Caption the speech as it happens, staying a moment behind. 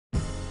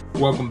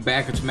Welcome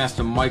back, it's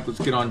Master Mike.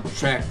 Let's get on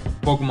track.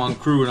 Pokemon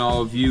crew and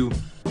all of you.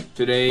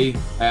 Today,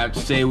 I have to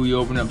say we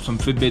open up some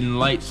Forbidden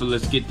Light, so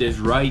let's get this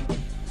right.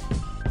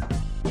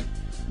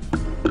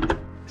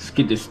 Let's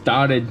get this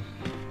started.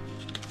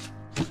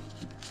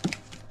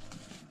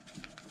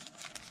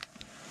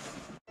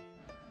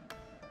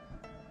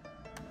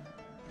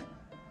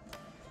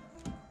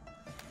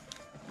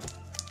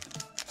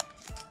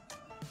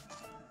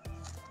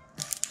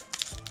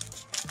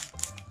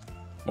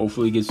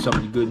 Hopefully get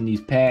something good in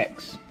these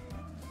packs.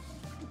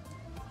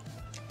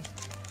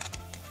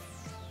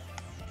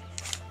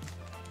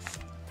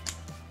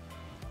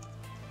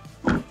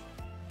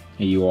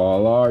 Here you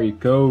all are, your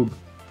code.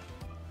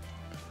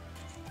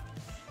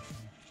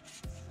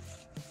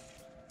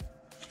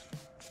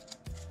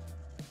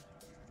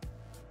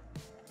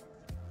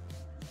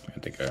 I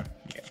think yeah.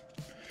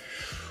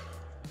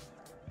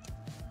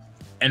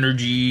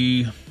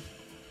 Energy.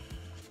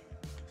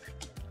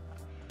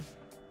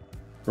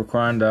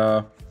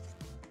 Raquanda.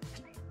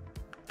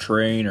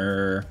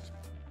 Trainer.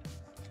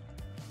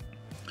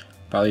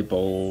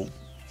 Volleyball.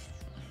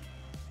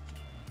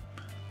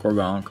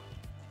 Corgonk.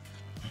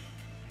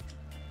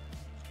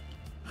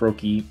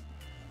 Froakie.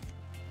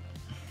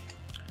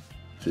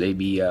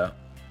 Flabia.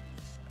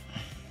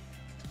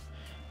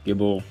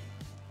 Gibble.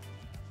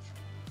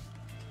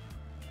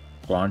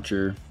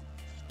 Launcher.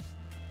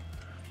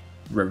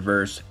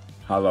 Reverse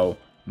Hollow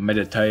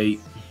Meditate.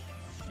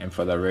 And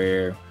for the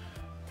rare,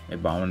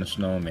 Abominable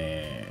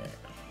Snowman.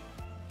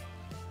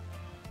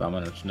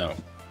 Abominable Snow.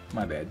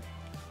 My bad.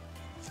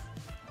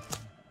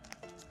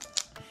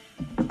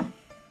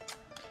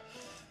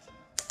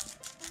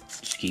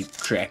 Just keep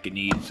tracking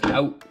these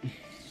out.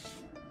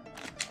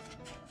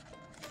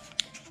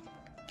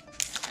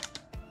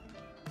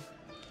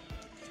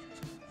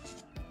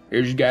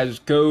 Here's you guys'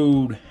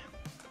 code.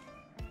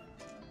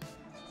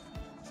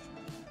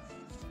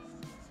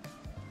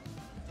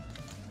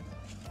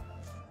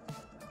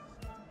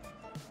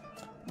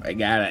 I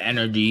got an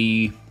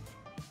energy.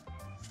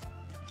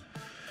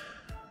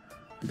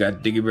 We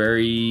got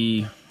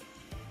Diggerberry.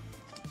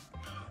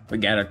 We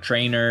got a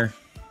trainer.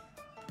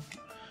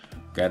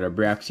 Got a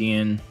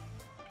Braxian.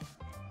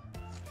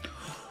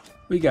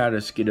 We got a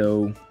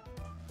Skiddo.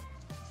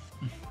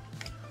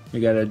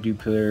 We got a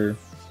Duplir.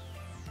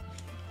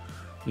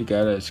 We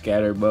got a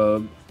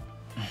Scatterbug.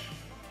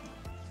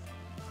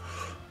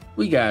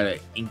 We got a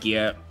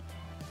Inkia.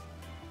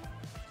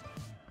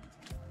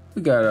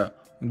 We got a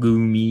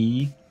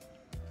Goomy.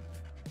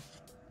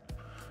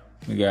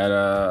 We got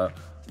a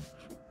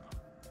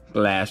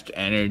Blast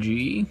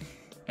Energy.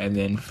 And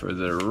then for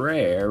the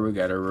rare, we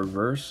got a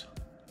reverse.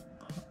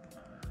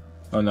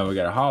 Oh no, we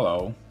got a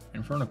Hollow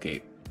Inferno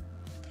Cape.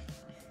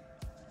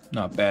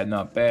 Not bad,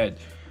 not bad.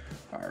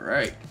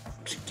 Alright,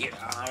 let's get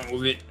on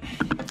with it.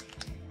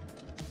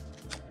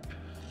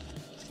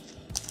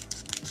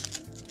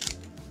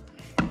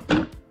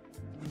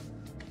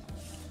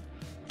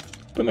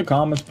 Put in the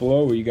comments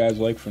below what you guys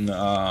like from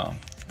the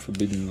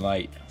Forbidden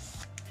Light.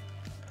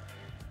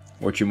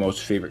 What's your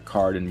most favorite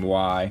card and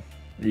why?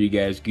 There you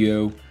guys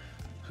go.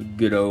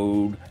 Good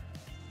old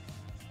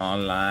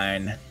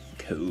online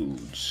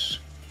codes.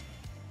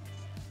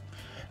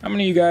 How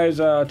many of you guys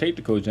take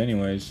the codes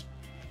anyways?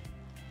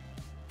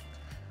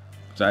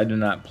 Because I do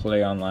not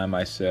play online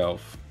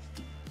myself.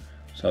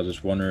 So I was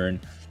just wondering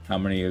how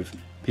many of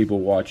people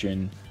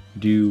watching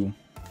do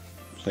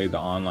play the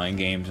online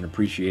games and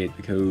appreciate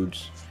the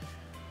codes.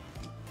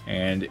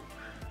 And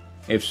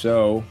if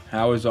so,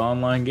 how is the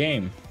online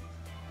game?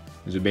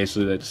 Is it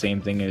basically the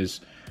same thing as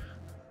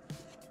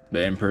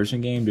the in-person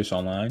game, just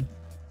online?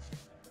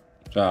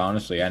 So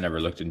honestly, I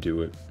never looked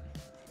into it.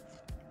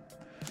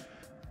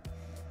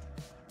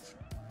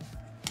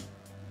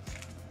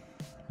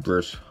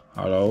 Verse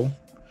Hollow.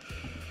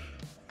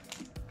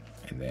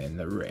 And then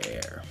the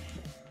rare.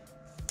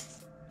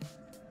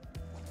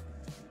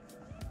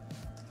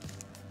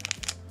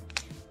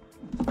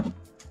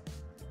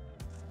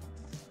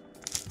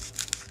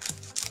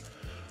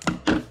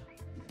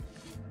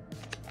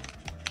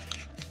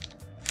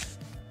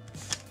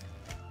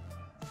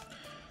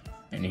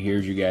 And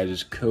here's you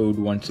guys' code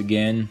once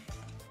again.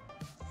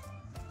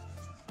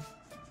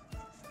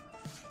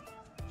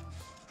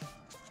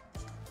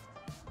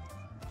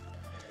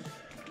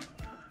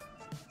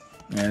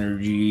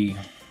 Energy.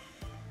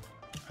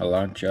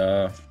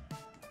 Halancha.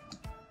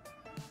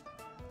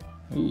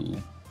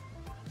 Ooh.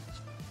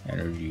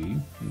 Energy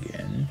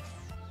again.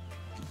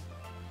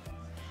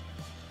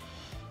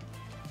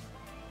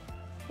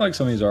 I like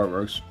some of these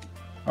artworks.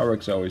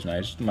 Artwork's always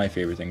nice. My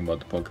favorite thing about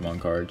the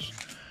Pokemon cards.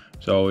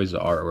 It's always the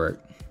artwork.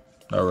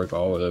 The artwork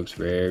always looks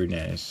very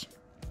nice.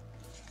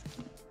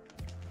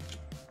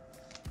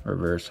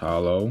 Reverse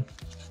Hollow.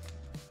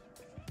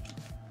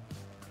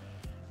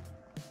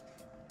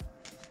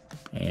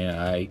 And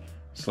I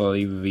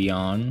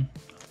Sliveon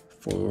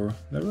for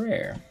the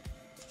rare.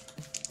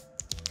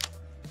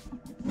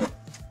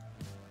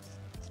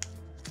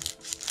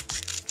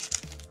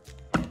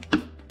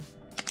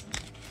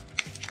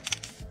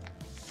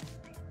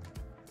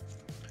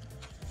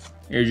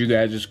 Here's you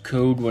guys'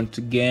 code once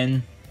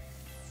again.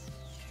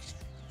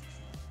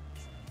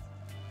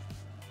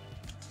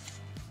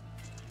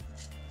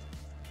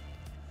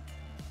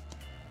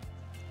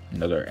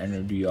 Another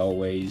energy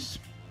always.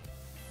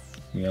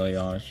 Really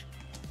honest.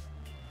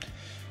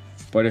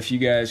 But if you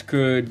guys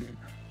could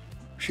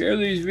share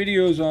these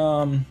videos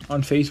on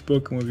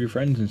Facebook and with your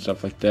friends and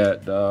stuff like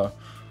that, the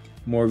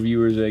more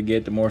viewers I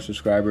get, the more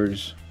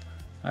subscribers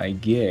I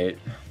get,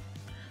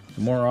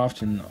 the more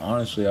often,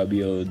 honestly, I'll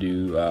be able to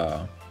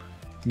do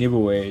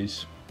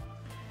giveaways.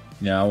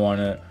 You know, I want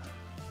to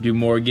do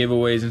more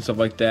giveaways and stuff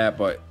like that,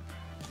 but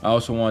I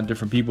also want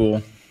different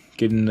people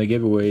getting the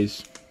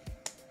giveaways.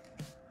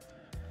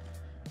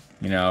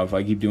 You know, if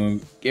I keep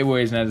doing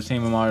giveaways and have the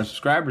same amount of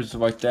subscribers and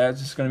stuff like that,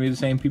 it's just going to be the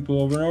same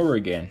people over and over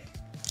again.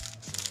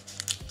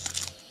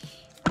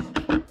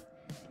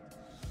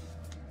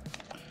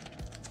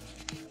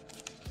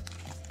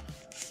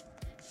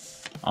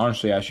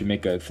 Honestly, I should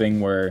make a thing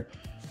where,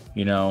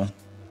 you know,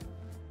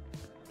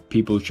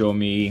 people show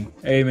me,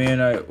 hey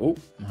man, I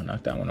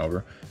knocked that one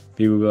over.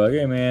 People be like,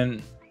 hey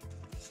man,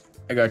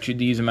 I got you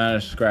these amount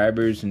of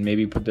subscribers, and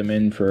maybe put them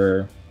in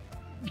for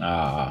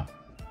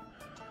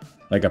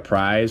like a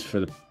prize for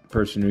the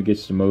person who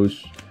gets the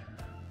most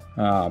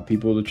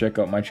people to check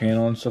out my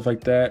channel and stuff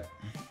like that.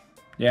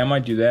 Yeah, I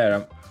might do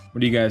that.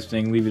 What do you guys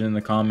think? Leave it in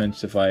the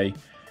comments if I,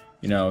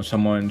 you know,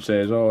 someone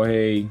says, oh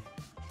hey,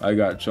 I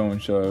got so and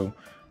so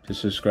to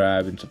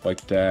subscribe and stuff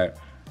like that,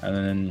 and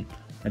then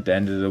at the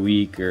end of the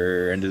week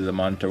or end of the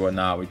month or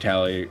whatnot, we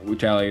tally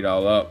it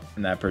all up,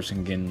 and that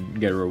person can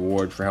get a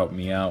reward for helping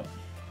me out.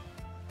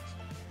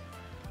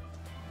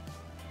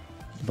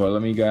 But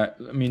let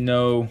me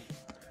know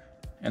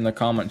in the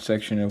comment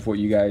section of what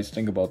you guys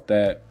think about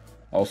that.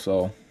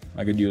 Also,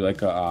 I could do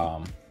like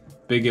a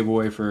big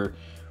giveaway for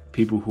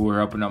people who are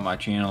helping out my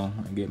channel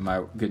and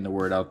getting the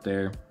word out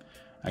there.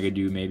 I could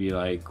do maybe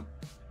like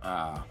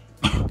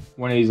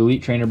one of these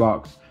Elite Trainer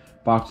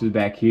boxes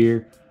back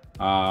here.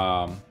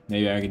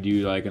 Maybe I could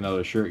do like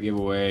another shirt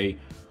giveaway.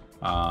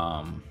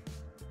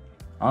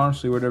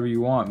 Honestly, whatever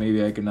you want.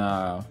 Maybe I can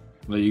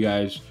let you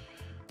guys,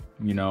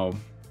 you know,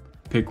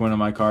 pick one of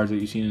my cards that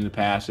you've seen in the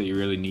past that you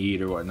really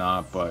need or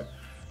whatnot. But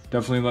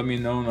definitely let me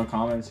know in the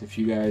comments if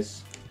you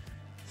guys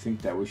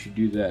think that we should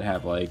do that.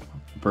 Have like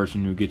the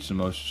person who gets the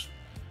most,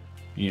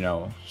 you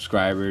know,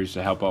 subscribers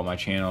to help out my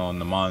channel in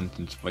the month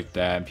and stuff like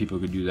that. And people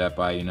could do that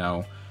by, you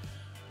know,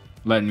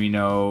 letting me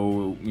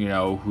know, you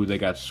know, who they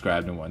got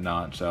subscribed and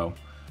whatnot. So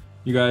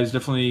you guys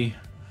definitely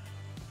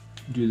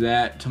do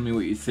that. Tell me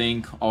what you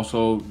think.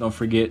 Also, don't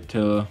forget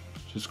to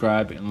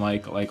subscribe and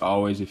like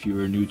always if you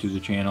are new to the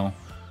channel.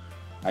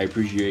 I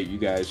appreciate you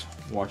guys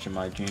watching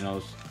my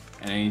channels,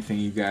 and anything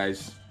you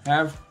guys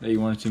have that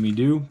you want to see me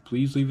do,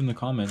 please leave in the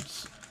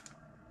comments.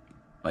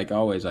 Like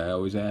always, I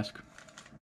always ask.